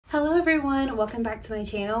Hello everyone, welcome back to my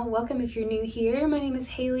channel. Welcome if you're new here. My name is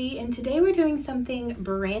Haley and today we're doing something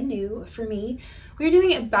brand new for me. We're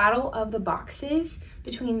doing a battle of the boxes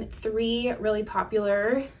between three really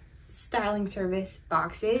popular styling service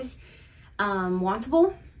boxes,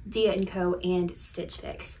 Wantable, Dia & Co, and Stitch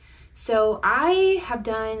Fix. So I have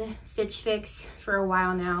done Stitch Fix for a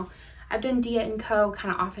while now. I've done Dia & Co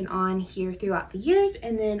kind of off and on here throughout the years,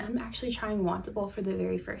 and then I'm actually trying Wantable for the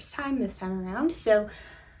very first time this time around. So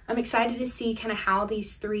I'm excited to see kind of how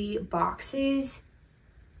these three boxes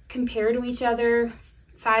compare to each other,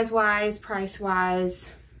 size-wise, price-wise,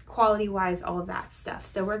 quality-wise, all of that stuff.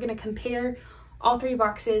 So we're going to compare all three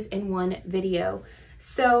boxes in one video.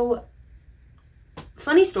 So,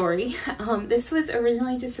 funny story, this was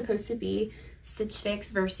originally just supposed to be Stitch Fix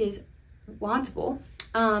versus Wantable,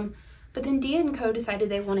 but then Dia & Co decided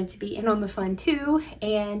they wanted to be in on the fun too,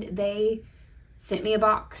 and they sent me a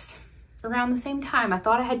box around the same time. I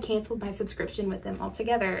thought I had canceled my subscription with them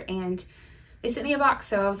altogether, and they sent me a box,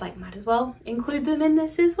 so I was like, might as well include them in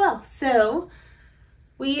this as well. So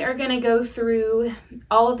we are gonna go through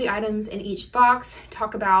all of the items in each box,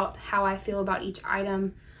 talk about how I feel about each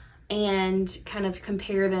item, and kind of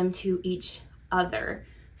compare them to each other.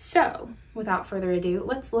 So without further ado,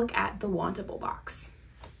 let's look at the Wantable box.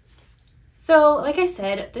 So like I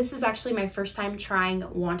said, this is actually my first time trying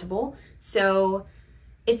Wantable, so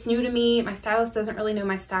it's new to me. My stylist doesn't really know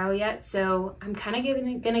my style yet, so I'm kind of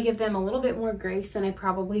gonna give them a little bit more grace than I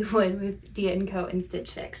probably would with Dia & Co and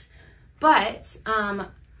Stitch Fix. But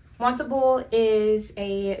Wantable is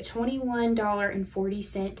a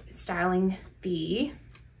 $21.40 styling fee.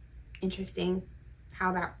 Interesting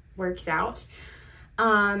how that works out.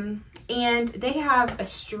 And they have a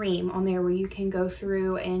stream on there where you can go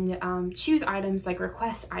through and choose items, like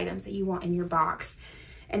request items that you want in your box.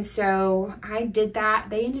 And so I did that.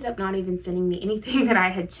 They ended up not even sending me anything that I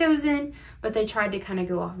had chosen, but they tried to kind of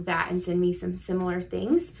go off of that and send me some similar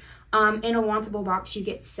things. In a Wantable box, you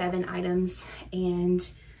get 7 items and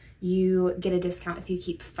you get a discount if you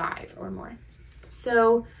keep 5 or more.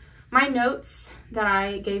 So my notes that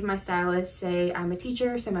I gave my stylist say I'm a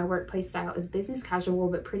teacher, so my workplace style is business casual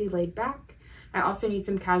but pretty laid back. I also need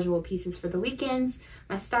some casual pieces for the weekends.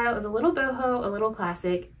 My style is a little boho, a little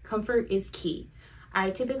classic. Comfort is key. I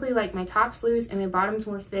typically like my tops loose and my bottoms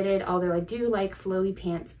more fitted, although I do like flowy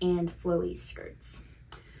pants and flowy skirts.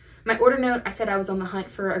 My order note, I said I was on the hunt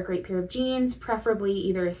for a great pair of jeans, preferably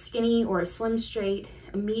either a skinny or a slim straight,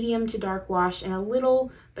 a medium to dark wash, and a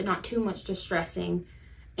little, but not too much distressing.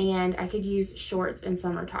 And I could use shorts and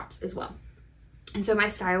summer tops as well. And so my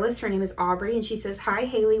stylist, her name is Aubrey, and she says, "Hi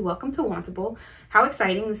Haley, welcome to Wantable. How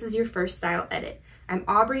exciting, this is your first style edit. I'm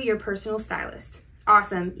Aubrey, your personal stylist.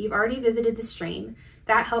 Awesome, you've already visited the stream.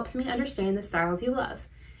 That helps me understand the styles you love.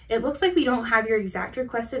 It looks like we don't have your exact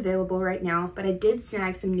request available right now, but I did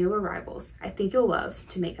snag some new arrivals I think you'll love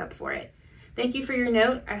to make up for it. Thank you for your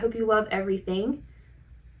note. I hope you love everything.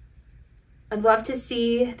 I'd love to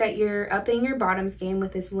see that you're upping your bottoms game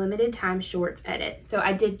with this limited time shorts edit." So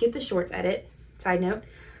I did get the shorts edit, side note.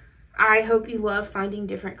 "I hope you love finding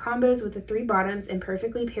different combos with the 3 bottoms and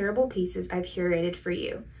perfectly pairable pieces I've curated for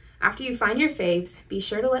you. After you find your faves, be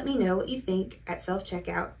sure to let me know what you think at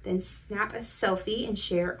self-checkout, then snap a selfie and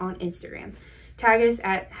share on Instagram. Tag us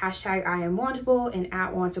at #IamWantable and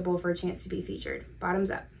 @Wantable for a chance to be featured.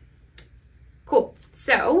 Bottoms up." Cool.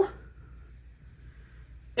 So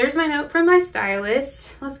there's my note from my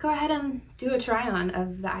stylist. Let's go ahead and do a try on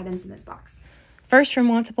of the items in this box. First from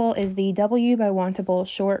Wantable is the W by Wantable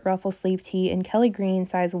short ruffle sleeve tee in Kelly Green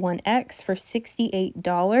size 1X for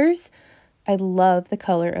 $68. I love the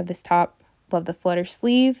color of this top. Love the flutter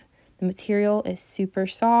sleeve. The material is super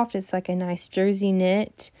soft. It's like a nice jersey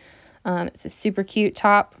knit. It's a super cute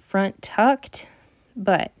top, front tucked,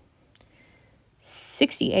 but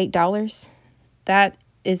 $68. That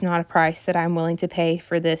is not a price that I'm willing to pay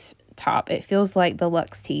for this top. It feels like the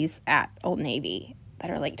Luxe tees at Old Navy that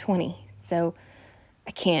are like $20. So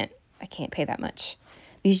I can't pay that much.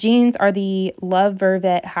 These jeans are the Love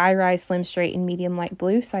Vervet High Rise Slim Straight in medium light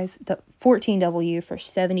blue, size 14W for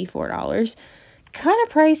 $74. Kind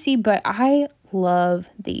of pricey, but I love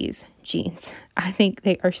these jeans. I think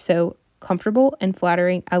they are so comfortable and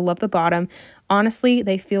flattering. I love the bottom. Honestly,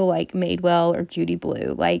 they feel like Madewell or Judy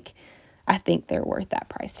Blue. Like, I think they're worth that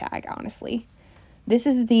price tag, honestly. This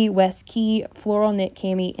is the West Key Floral Knit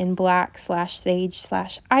Cami in black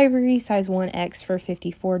 /sage /ivory, size 1X for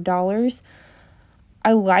 $54.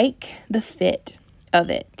 I like the fit of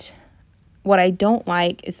it. What I don't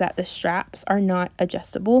like is that the straps are not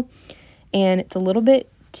adjustable, and it's a little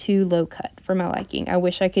bit too low cut for my liking. I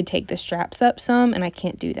wish I could take the straps up some, and I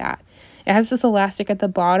can't do that. It has this elastic at the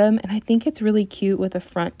bottom, and I think it's really cute with a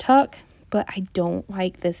front tuck, but I don't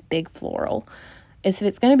like this big floral. If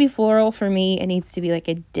it's going to be floral for me, it needs to be like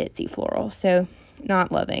a ditzy floral. So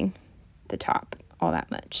not loving the top all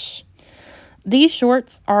that much. These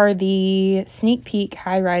shorts are the Sneak Peek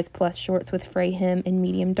High Rise Plus shorts with fray hem in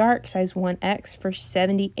medium dark, size 1X for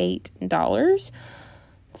 $78.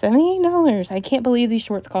 $78. I can't believe these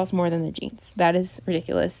shorts cost more than the jeans. That is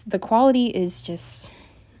ridiculous. The quality is just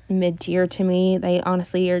mid-tier to me. They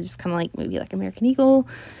honestly are just kind of like maybe like American Eagle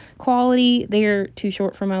quality. They're too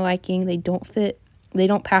short for my liking. They don't fit. They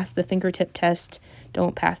don't pass the fingertip test,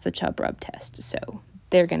 don't pass the chub rub test. So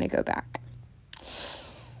they're going to go back.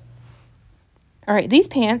 All right, these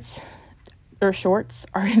pants or shorts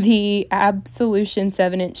are the Absolution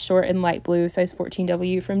 7-inch short in light blue, size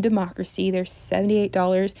 14W from Democracy. They're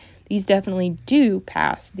 $78. These definitely do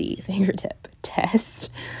pass the fingertip test,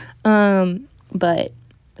 but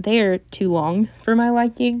they are too long for my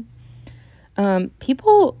liking.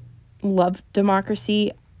 People love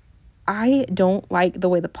Democracy. I don't like the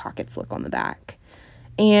way the pockets look on the back,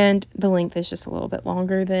 and the length is just a little bit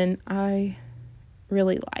longer than I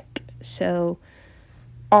really like. So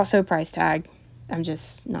also price tag, I'm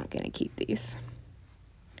just not going to keep these.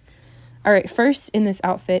 All right, first in this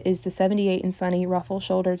outfit is the 78 and Sunny ruffle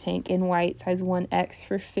shoulder tank in white, size 1X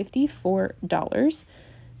for $54.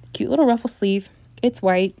 Cute little ruffle sleeve. It's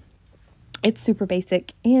white. It's super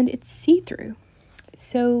basic, and it's see-through.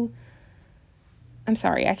 So I'm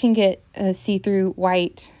sorry, I can get a see-through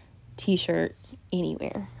white t-shirt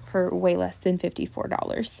anywhere for way less than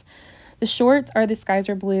 $54. The shorts are the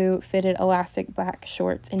Skyzer Blue fitted elastic black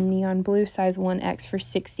shorts in neon blue, size 1X for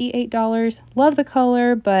 $68. Love the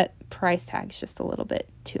color, but price tag's just a little bit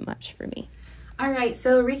too much for me. All right,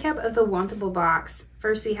 so recap of the Wantable box.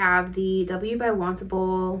 First, we have the W by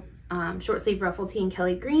Wantable short sleeve ruffle tee in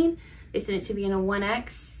Kelly Green. They sent it to me in a 1X,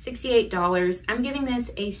 $68. I'm giving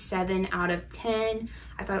this a 7 out of 10.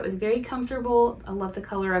 I thought it was very comfortable. I love the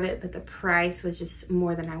color of it, but the price was just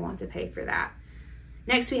more than I want to pay for that.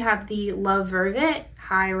 Next, we have the Love Vervet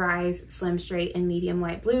High Rise Slim Straight in medium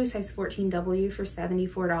light blue, size 14W for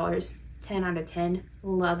 $74. 10 out of 10.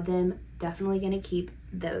 Love them. Definitely going to keep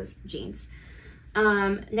those jeans.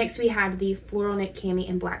 Next, we had the Floral Knit Cami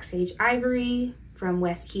in Black Sage Ivory from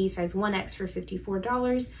West Key, size 1X for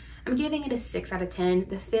 $54. I'm giving it a 6 out of 10.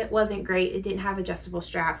 The fit wasn't great. It didn't have adjustable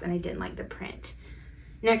straps, and I didn't like the print.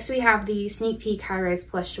 Next, we have the Sneak Peek High Rise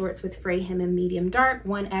Plus shorts with fray hem in medium dark,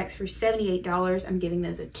 1X for $78. I'm giving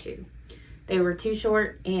those a 2. They were too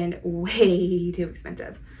short and way too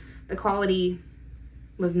expensive. The quality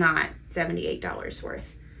was not $78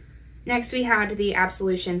 worth. Next, we had the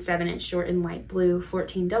Absolution 7-inch short in light blue,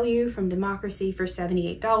 14W from Democracy for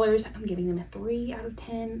 $78. I'm giving them a 3 out of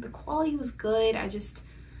 10. The quality was good. I just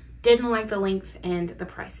didn't like the length and the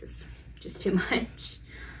prices. Just too much.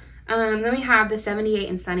 Then we have the 78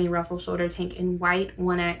 and Sunny ruffle shoulder tank in white,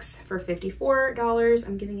 1X for $54.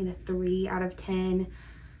 I'm giving it a 3 out of 10.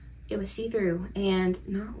 It was see-through and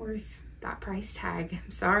not worth that price tag.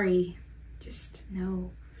 I'm sorry, just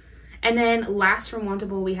no. And then last from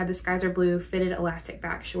Wantable, we had the Skyzer Blue fitted elastic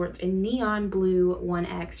back shorts in neon blue,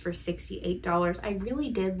 1X for $68. I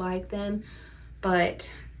really did like them, but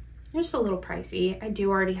they're just a little pricey. I do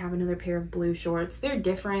already have another pair of blue shorts. They're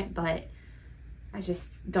different, but I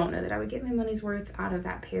just don't know that I would get my money's worth out of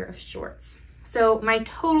that pair of shorts. So my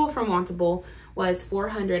total from Wantable was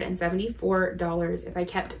 $474. If I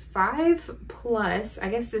kept 5 plus, I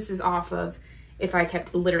guess this is off of if I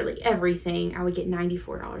kept literally everything, I would get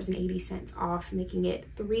 $94.80 off, making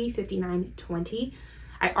it $359.20.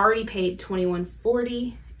 I already paid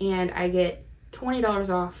 $21.40 and I get $20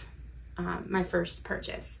 off my first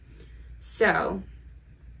purchase. So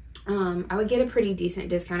I would get a pretty decent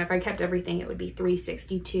discount. If I kept everything, it would be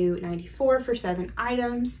 $362.94 for 7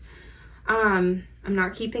 items. I'm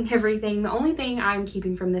not keeping everything. The only thing I'm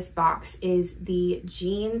keeping from this box is the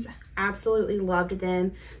jeans. Absolutely loved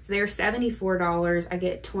them. So they were $74. I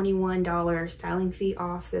get $21 styling fee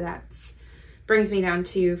off, so that brings me down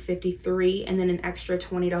to $53, and then an extra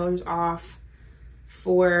 $20 off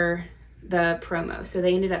for the promo. So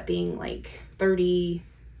they ended up being like $30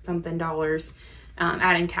 something,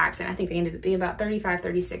 adding tax, and I think they ended up being about $35,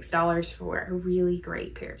 $36 for a really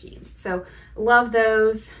great pair of jeans. So love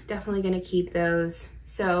those, definitely gonna keep those.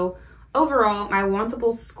 So overall, my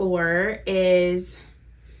Wantable score is,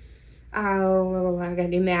 oh, I gotta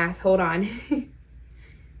do math, hold on.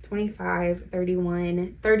 25,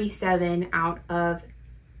 31, 37 out of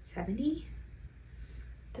 70?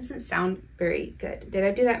 Doesn't sound very good. Did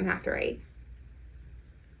I do that math right?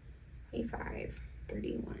 25,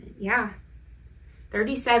 31, yeah.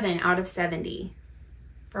 37 out of 70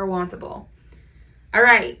 for Wantable. All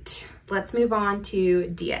right, let's move on to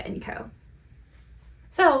Dia & Co.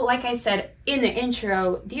 So like I said in the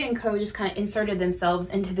intro, Dia & Co just kind of inserted themselves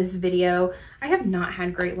into this video. I have not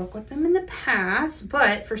had great luck with them in the past,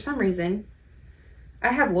 but for some reason,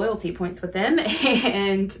 I have loyalty points with them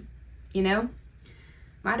and, you know,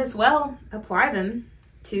 might as well apply them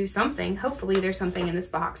to something. Hopefully there's something in this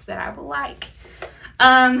box that I will like.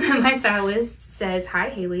 My stylist says, "Hi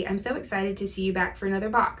Haley, I'm so excited to see you back for another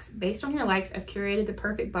box. Based on your likes, I've curated the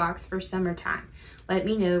perfect box for summertime. Let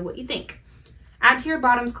me know what you think. Add to your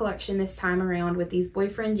bottoms collection this time around with these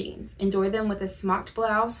boyfriend jeans. Enjoy them with a smocked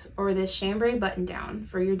blouse or this chambray button down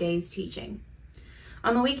for your day's teaching.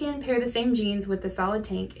 On the weekend, pair the same jeans with the solid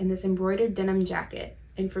tank and this embroidered denim jacket.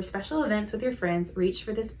 And for special events with your friends, reach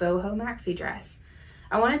for this boho maxi dress.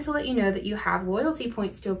 I wanted to let you know that you have loyalty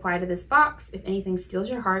points to apply to this box. If anything steals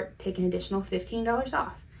your heart, take an additional $15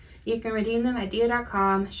 off. You can redeem them at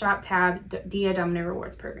dia.com, shop tab, Dia Domino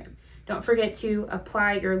Rewards Program. Don't forget to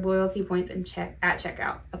apply your loyalty points and at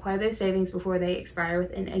checkout. Apply those savings before they expire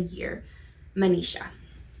within a year. Manisha."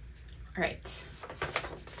 All right.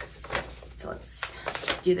 So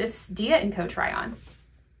let's do this Dia & Co try on.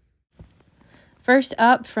 First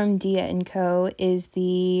up from Dia & Co is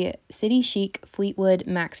the City Chic Fleetwood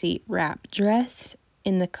Maxi Wrap Dress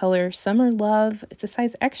in the color Summer Love. It's a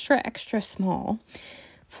size extra, extra small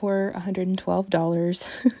for $112.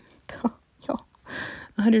 Y'all,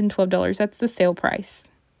 $112. That's the sale price.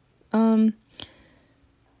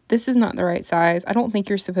 This is not the right size. I don't think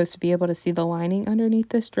you're supposed to be able to see the lining underneath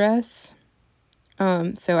this dress.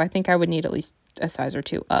 So I think I would need at least a size or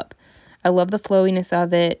two up. I love the flowiness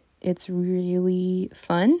of it. It's really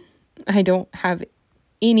fun. I don't have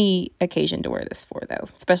any occasion to wear this for though,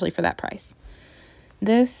 especially for that price.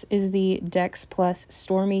 This is the Dex Plus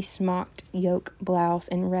Stormy Smocked Yoke Blouse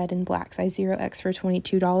in red and black, size 0X for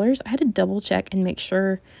 $22. I had to double check and make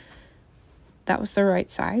sure that was the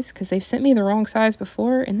right size because they've sent me the wrong size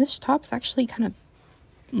before, and this top's actually kind of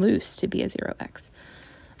loose to be a 0X.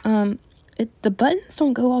 The buttons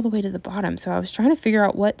don't go all the way to the bottom, so I was trying to figure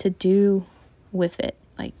out what to do with it.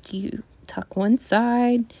 Like, do you tuck one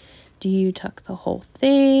side? Do you tuck the whole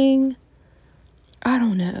thing? I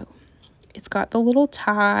don't know. It's got the little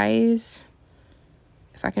ties.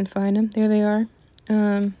 If I can find them. There they are.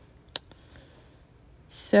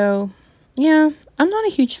 So, yeah. I'm not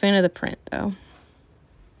a huge fan of the print, though.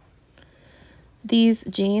 These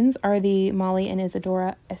jeans are the Molly and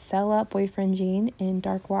Isadora Acela boyfriend jean in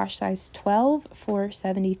dark wash size 12 for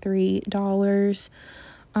 $73.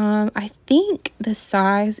 I think the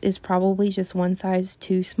size is probably just one size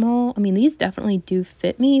too small. I mean, these definitely do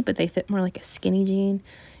fit me, but they fit more like a skinny jean.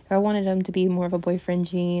 If I wanted them to be more of a boyfriend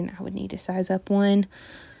jean, I would need to size up one.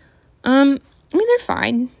 I mean, they're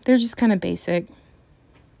fine. They're just kind of basic.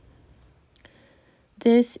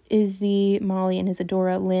 This is the Molly and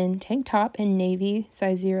Isadora Lynn tank top in navy,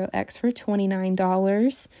 size 0X for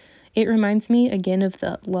 $29. It reminds me again of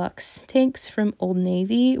the Luxe tanks from Old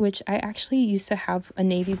Navy, which I actually used to have a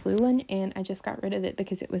navy blue one, and I just got rid of it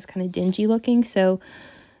because it was kind of dingy looking. So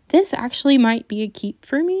this actually might be a keep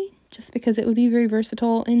for me just because it would be very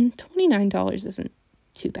versatile, and $29 isn't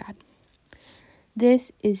too bad.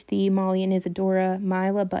 This is the Molly and Isadora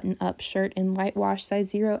Mila button-up shirt in light wash,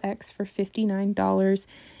 size 0X for $59.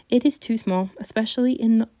 It is too small, especially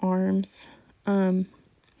in the arms.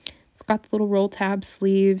 It's got the little roll tab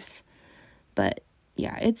sleeves, but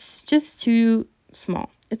yeah, it's just too small.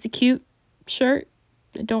 It's a cute shirt.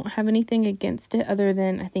 I don't have anything against it other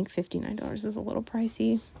than I think $59 is a little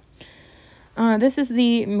pricey. This is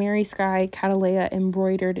the Mary Sky Catalea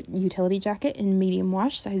embroidered utility jacket in medium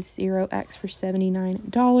wash, size 0X for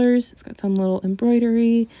 $79. It's got some little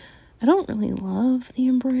embroidery. I don't really love the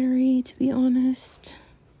embroidery, to be honest.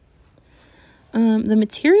 The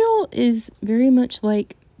material is very much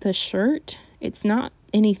like the shirt. It's not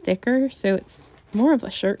any thicker, so it's more of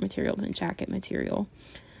a shirt material than jacket material.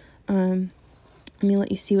 Let me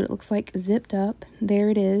let you see what it looks like zipped up. There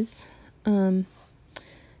it is.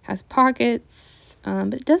 Has pockets,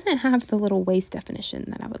 but it doesn't have the little waist definition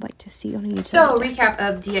that I would like to see on a utility jacket. Recap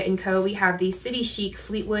of Dia & Co. We have the City Chic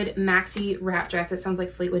Fleetwood Maxi Wrap Dress. That sounds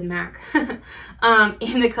like Fleetwood Mac.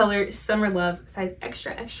 In the color Summer Love, size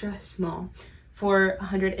extra, extra small for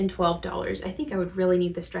 $112. I think I would really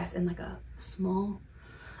need this dress in like a small.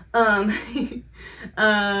 Yeah,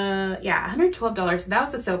 $112. That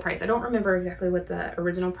was the sale price. I don't remember exactly what the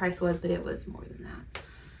original price was, but it was more than that.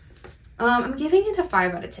 I'm giving it a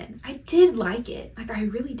 5 out of 10. I did like it. Like, I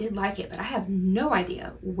really did like it, but I have no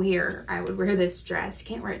idea where I would wear this dress.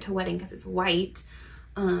 Can't wear it to a wedding because it's white.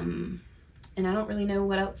 and I don't really know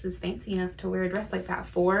what else is fancy enough to wear a dress like that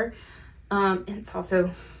for. And it's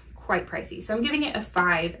also quite pricey. So I'm giving it a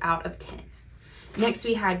 5 out of 10. Next,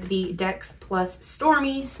 we had the Dex Plus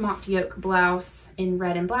Stormy Smocked Yoke Blouse in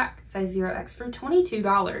red and black, size 0X for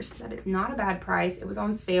 $22. That is not a bad price. It was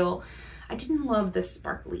on sale. I didn't love the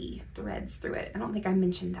sparkly threads through it. I don't think I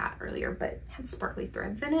mentioned that earlier, but it had sparkly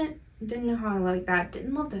threads in it. Didn't know how I liked that.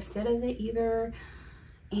 Didn't love the fit of it either.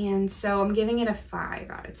 And so I'm giving it a 5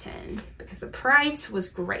 out of 10 because the price was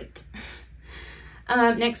great.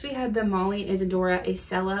 Next, we had the Molly and Isadora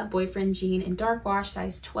Acela Boyfriend Jean in dark wash,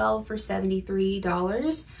 size 12 for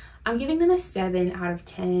 $73. I'm giving them a 7 out of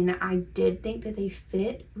 10. I did think that they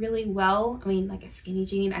fit really well. I mean, like a skinny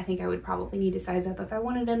jean, I think I would probably need to size up if I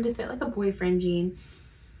wanted them to fit like a boyfriend jean.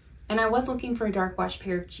 And I was looking for a dark wash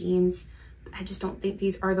pair of jeans. I just don't think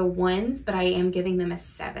these are the ones, but I am giving them a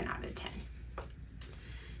 7 out of 10.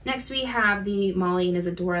 Next, we have the Molly and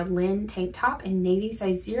Isadora Lynn tank top in navy,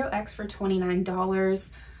 size 0X for $29.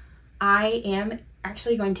 I am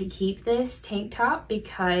actually going to keep this tank top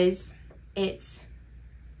because it's,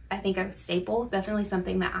 I think, a staple. It's definitely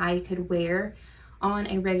something that I could wear on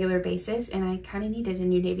a regular basis, and I kind of needed a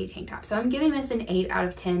new navy tank top. So I'm giving this an 8 out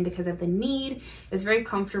of 10 because of the need. It's very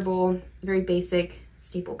comfortable, very basic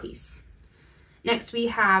staple piece. Next, we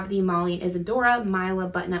have the Molly and Isadora Mila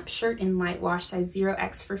button-up shirt in light wash, size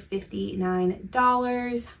 0X for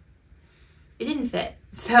 $59. It didn't fit,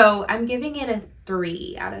 so I'm giving it a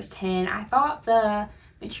 3 out of 10. I thought the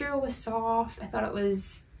material was soft. I thought it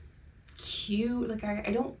was cute. Like,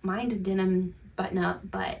 I don't mind a denim button-up,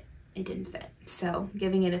 but it didn't fit, so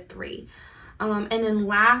giving it a 3. And then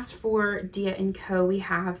last for Dia & Co, we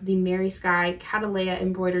have the Mary Sky Catalea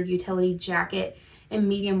embroidered utility jacket in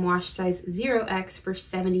medium wash, size 0X for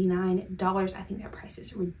 $79. I think that price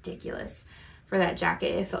is ridiculous for that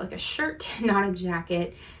jacket. It felt like a shirt, not a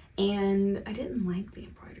jacket, and I didn't like the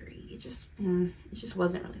embroidery. It just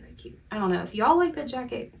wasn't really that cute. I don't know, if y'all like the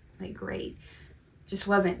jacket, like, great. It just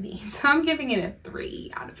wasn't me, so I'm giving it a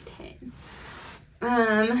 3 out of 10.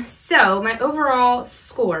 So my overall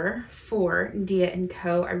score for Dia &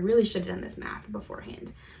 Co, I really should have done this math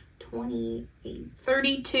beforehand.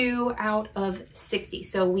 32 out of 60.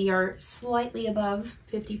 So we are slightly above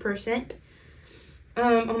 50%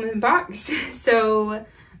 on this box. So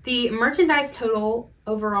the merchandise total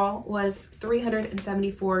overall was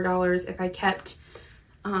 $374. If I kept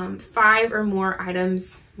 5 or more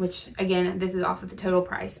items, which again, this is off of the total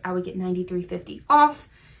price, I would get $93.50 off,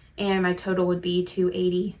 and my total would be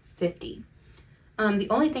 $280.50. The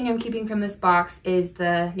only thing I'm keeping from this box is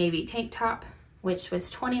the navy tank top, which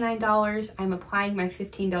was $29. I'm applying my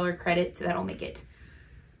 $15 credit, so that'll make it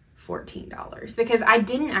 $14 because I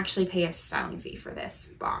didn't actually pay a styling fee for this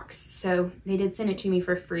box. So they did send it to me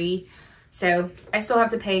for free. So I still have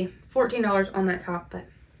to pay $14 on that top, but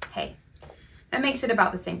hey, that makes it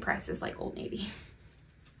about the same price as like Old Navy.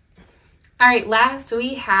 All right, last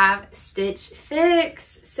we have Stitch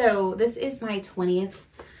Fix. So this is my 20th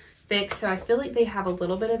fix, so I feel like they have a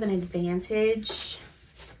little bit of an advantage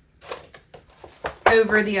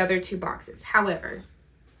over the other 2 boxes. However,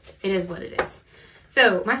 it is what it is.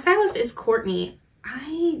 So my stylist is Courtney.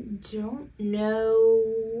 I don't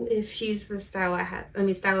know if she's the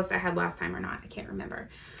stylist I had last time or not. I can't remember.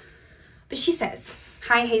 But she says,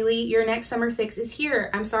 "Hi Haley, your next summer fix is here.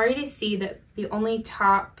 I'm sorry to see that only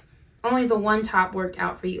the one top worked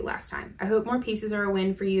out for you last time. I hope more pieces are a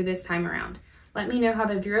win for you this time around. Let me know how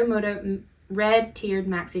the Vero Moda red tiered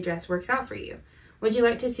maxi dress works out for you. Would you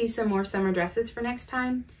like to see some more summer dresses for next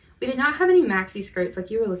time? We did not have any maxi skirts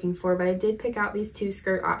like you were looking for, but I did pick out these 2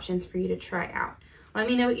 skirt options for you to try out. Let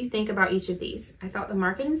me know what you think about each of these. I thought the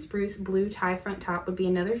Market and Spruce blue tie front top would be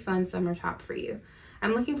another fun summer top for you.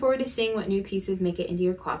 I'm looking forward to seeing what new pieces make it into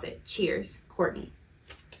your closet. Cheers, Courtney."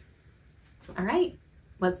 All right,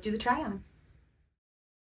 let's do the try on.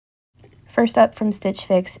 First up from Stitch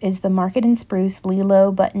Fix is the Market and Spruce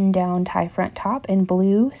Lilo button-down tie front top in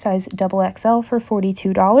blue, size XXL for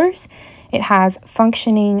 $42. It has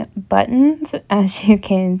functioning buttons, as you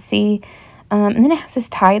can see, and then it has this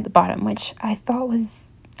tie at the bottom, which I thought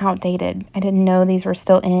was outdated. I didn't know these were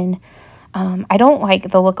still in. I don't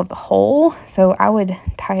like the look of the hole, so I would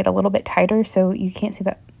tie it a little bit tighter so you can't see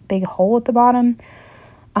that big hole at the bottom.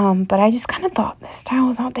 But I just kind of thought the style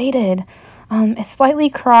was outdated. It's slightly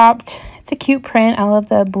cropped. It's a cute print. I love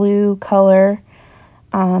the blue color,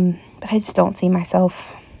 but I just don't see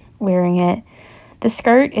myself wearing it. The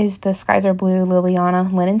skirt is the Skies Are Blue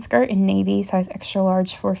Liliana linen skirt in navy, size extra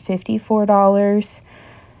large for $54.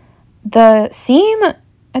 The seam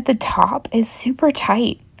at the top is super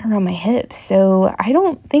tight around my hips, so I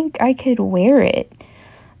don't think I could wear it.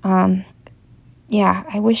 yeah,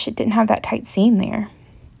 I wish it didn't have that tight seam there.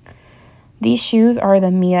 These shoes are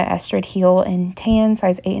the Mia Estrad heel in tan,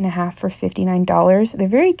 size 8.5 for $59. They're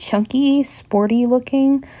very chunky, sporty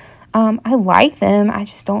looking. I like them. I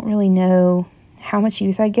just don't really know how much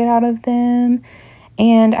use I'd get out of them.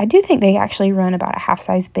 And I do think they actually run about a half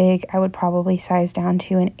size big. I would probably size down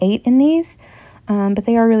to an 8 in these, but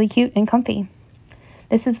they are really cute and comfy.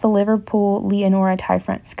 This is the Liverpool Leonora tie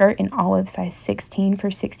front skirt in olive, size 16 for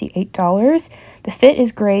 $68. The fit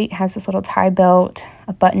is great, has this little tie belt,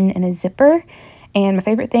 a button, and a zipper. And my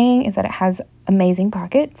favorite thing is that it has amazing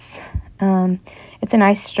pockets. It's a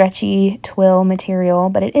nice stretchy twill material,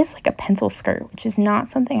 but it is like a pencil skirt, which is not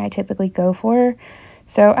something I typically go for.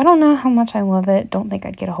 So I don't know how much I love it. Don't think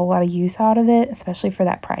I'd get a whole lot of use out of it, especially for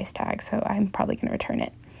that price tag. So I'm probably going to return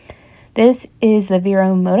it. This is the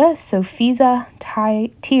Vero Moda Sofisa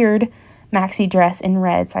tiered maxi dress in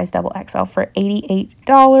red, size XXL for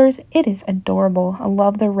 $88. It is adorable. I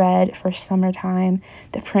love the red for summertime.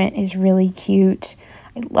 The print is really cute.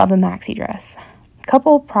 I love a maxi dress. A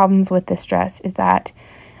couple problems with this dress is that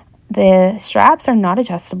the straps are not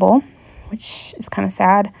adjustable, which is kind of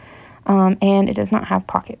sad, and it does not have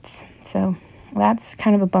pockets. So that's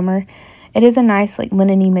kind of a bummer. It is a nice like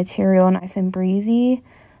linen-y material, nice and breezy,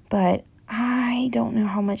 but I don't know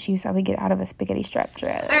how much use I would get out of a spaghetti strap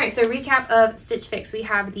dress. All right, so recap of Stitch Fix. We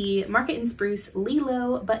have the Market & Spruce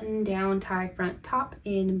Lilo button down tie front top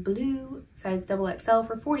in blue, size XXL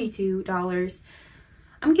for $42.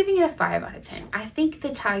 I'm giving it a 5 out of 10. I think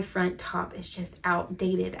the tie front top is just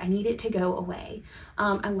outdated. I need it to go away.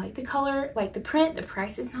 I like the color, like the print. The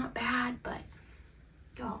price is not bad, but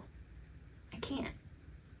y'all, I can't.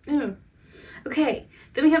 Ew. Okay,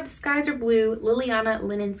 then we have the Skies Are Blue Liliana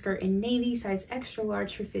linen skirt in navy, size extra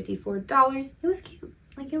large for $54. It was cute.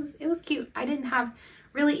 Like it was cute. I didn't have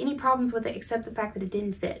really any problems with it except the fact that it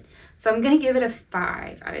didn't fit. So I'm gonna give it a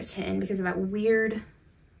 5 out of 10 because of that weird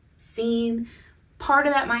seam. Part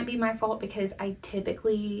of that might be my fault because I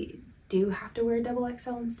typically do have to wear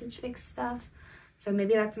XXL and Stitch Fix stuff. So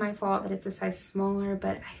maybe that's my fault that it's a size smaller,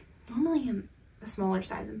 but I normally am a smaller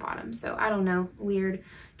size in bottom. So I don't know, weird.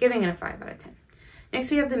 Giving it a 5 out of 10. Next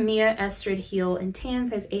we have the Mia Estrad heel in tan,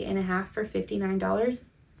 size 8.5 for $59.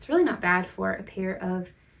 It's really not bad for a pair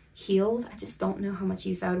of heels. I just don't know how much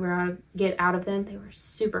use I would get out of them. They were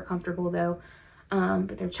super comfortable though,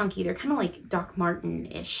 but they're chunky. They're kind of like Doc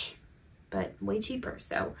Marten-ish, but way cheaper.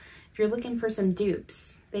 So if you're looking for some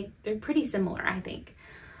dupes, they're pretty similar, I think.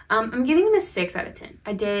 I'm giving them a 6 out of 10.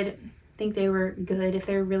 I did think they were good if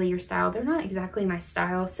they're really your style. They're not exactly my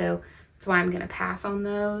style, so that's why I'm gonna pass on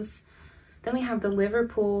those. Then we have the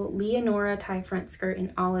Liverpool Leonora tie front skirt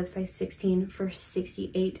in olive, size 16 for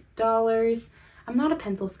 $68. I'm not a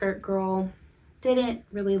pencil skirt girl. Didn't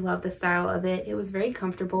really love the style of it. It was very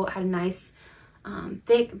comfortable. It had a nice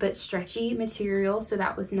thick but stretchy material, so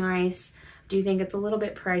that was nice. I do think it's a little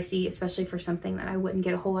bit pricey, especially for something that I wouldn't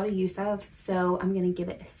get a whole lot of use of, so I'm gonna give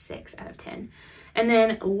it a 6 out of 10. And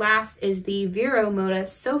then last is the Vero Moda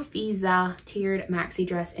Sofisa tiered maxi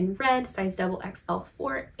dress in red, size XXL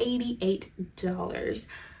for $88.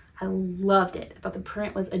 I loved it. I thought the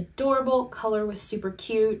print was adorable, color was super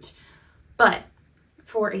cute, but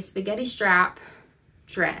for a spaghetti strap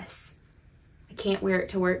dress, I can't wear it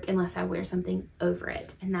to work unless I wear something over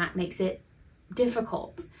it, and that makes it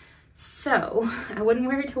difficult. So I wouldn't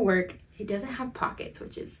wear it to work. It doesn't have pockets,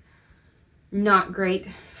 which is not great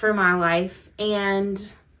for my life,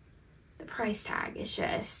 and the price tag is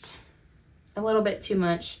just a little bit too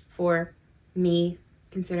much for me,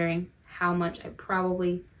 considering how much I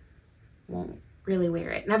probably won't really wear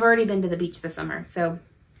it. And I've already been to the beach this summer, so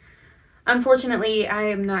unfortunately I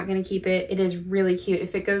am not going to keep it. It is really cute.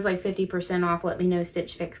 If it goes like 50% off, let me know,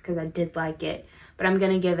 Stitch Fix, because I did like it, but I'm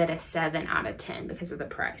going to give it a 7 out of 10 because of the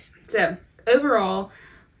price. So overall,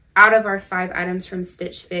 out of our 5 items from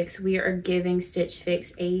Stitch Fix, we are giving Stitch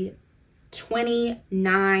Fix a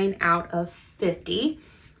 29 out of 50.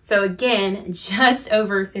 So again, just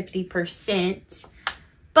over 50%.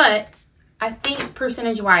 But I think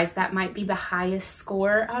percentage-wise, that might be the highest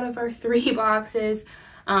score out of our 3 boxes.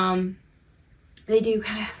 They do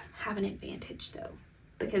kind of have an advantage though,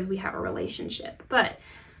 because we have a relationship. But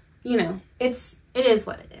you know, it is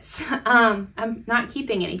what it is. I'm not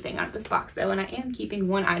keeping anything out of this box though, and I am keeping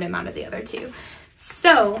 1 item out of the other 2.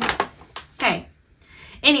 So, hey.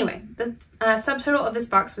 Anyway, the subtotal of this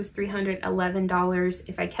box was $311.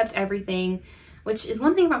 If I kept everything, which is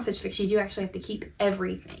one thing about Stitch Fix, you do actually have to keep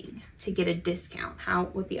everything to get a discount.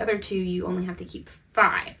 With the other 2, you only have to keep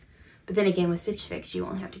 5. But then again, with Stitch Fix, you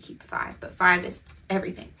only have to keep 5, but 5 is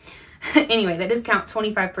everything. Anyway, that discount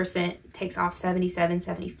 25% takes off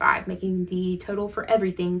 $77.75, making the total for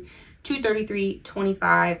everything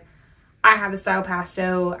 $233.25. I have the style pass,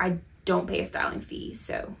 so I don't pay a styling fee,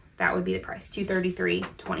 so that would be the price,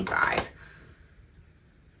 $233.25.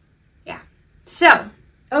 Yeah. So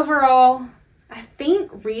overall, I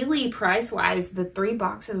think really price-wise, the 3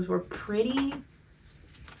 boxes were pretty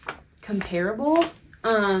comparable.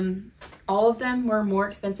 All of them were more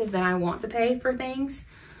expensive than I want to pay for things.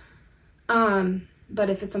 But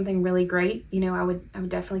if it's something really great, you know, I would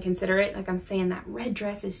definitely consider it. Like I'm saying, that red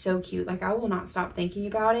dress is so cute. Like I will not stop thinking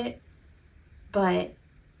about it, but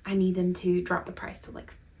I need them to drop the price to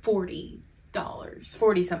like $40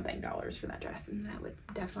 something for that dress, and I would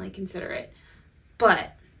definitely consider it.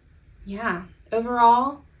 But yeah,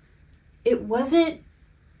 overall, it wasn't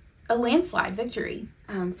a landslide victory.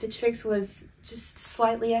 Stitch Fix was just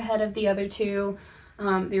slightly ahead of the other two.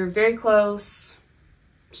 They were very close.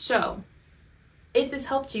 So if this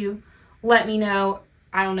helped you, let me know.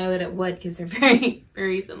 I don't know that it would because they're very,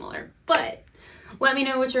 very similar, but let me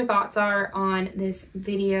know what your thoughts are on this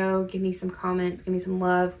video. Give me some comments, give me some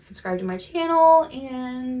love, subscribe to my channel,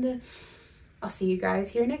 and I'll see you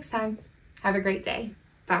guys here next time. Have a great day.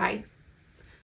 Bye.